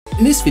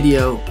In this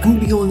video, I'm going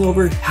to be going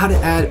over how to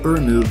add or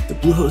remove the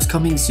Bluehost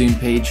Coming Soon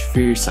page for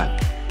your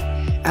site.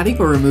 Adding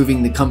or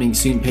removing the Coming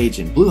Soon page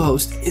in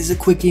Bluehost is a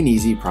quick and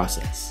easy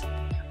process.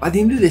 By the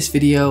end of this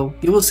video,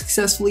 you will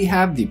successfully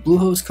have the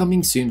Bluehost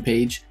Coming Soon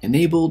page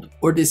enabled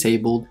or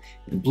disabled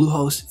in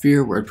Bluehost for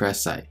your WordPress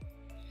site.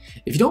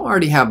 If you don't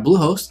already have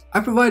Bluehost, I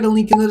provide a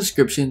link in the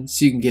description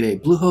so you can get a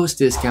Bluehost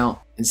discount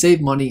and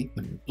save money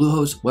on your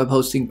Bluehost web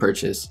hosting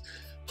purchase,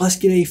 plus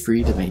get a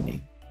free domain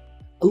name.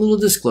 A little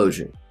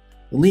disclosure,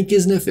 the link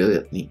is an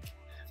affiliate link,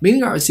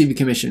 meaning I receive a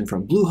commission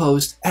from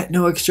Bluehost at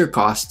no extra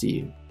cost to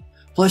you.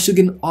 Plus you'll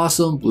get an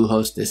awesome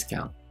Bluehost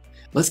discount.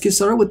 Let's get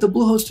started with the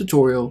Bluehost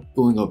tutorial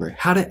going over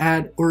how to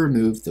add or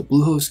remove the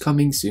Bluehost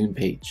Coming Soon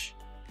page.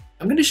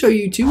 I'm going to show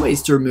you two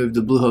ways to remove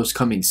the Bluehost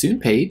Coming Soon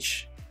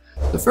page.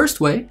 The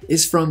first way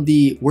is from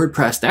the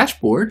WordPress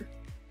dashboard.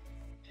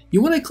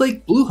 You want to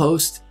click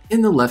Bluehost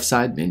in the left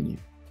side menu.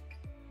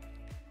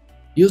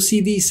 You'll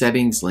see the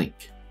settings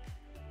link.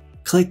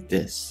 Click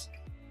this.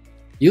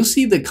 You'll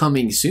see the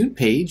Coming Soon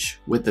page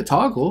with the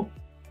toggle.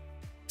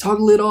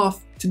 Toggle it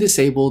off to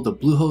disable the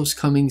Bluehost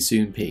Coming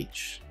Soon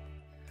page.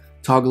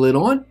 Toggle it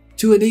on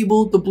to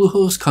enable the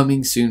Bluehost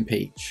Coming Soon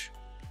page.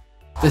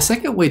 The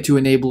second way to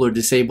enable or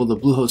disable the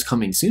Bluehost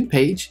Coming Soon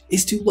page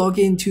is to log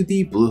into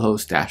the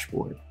Bluehost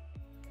dashboard.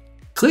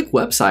 Click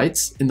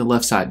Websites in the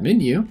left side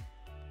menu.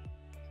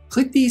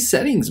 Click the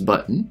Settings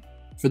button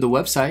for the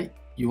website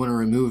you want to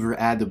remove or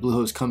add the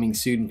Bluehost Coming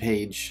Soon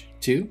page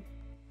to.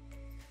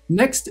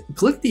 Next,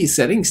 click the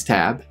Settings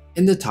tab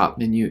in the top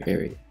menu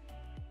area.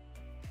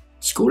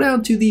 Scroll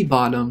down to the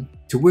bottom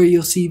to where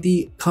you'll see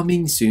the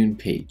Coming Soon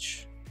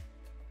page.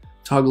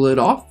 Toggle it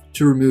off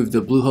to remove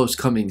the Bluehost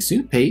Coming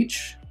Soon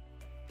page.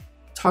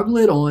 Toggle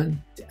it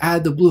on to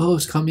add the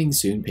Bluehost Coming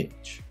Soon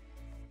page.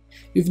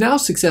 You've now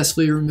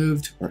successfully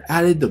removed or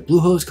added the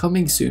Bluehost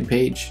Coming Soon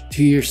page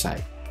to your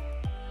site.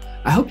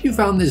 I hope you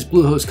found this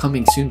Bluehost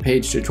Coming Soon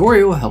page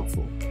tutorial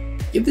helpful.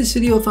 Give this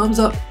video a thumbs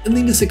up and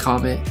leave us a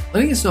comment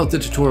letting us know if the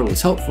tutorial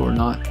was helpful or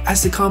not,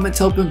 as the comments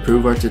help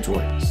improve our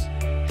tutorials.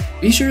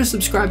 Be sure to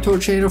subscribe to our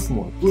channel for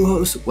more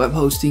Bluehost web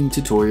hosting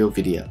tutorial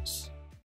videos.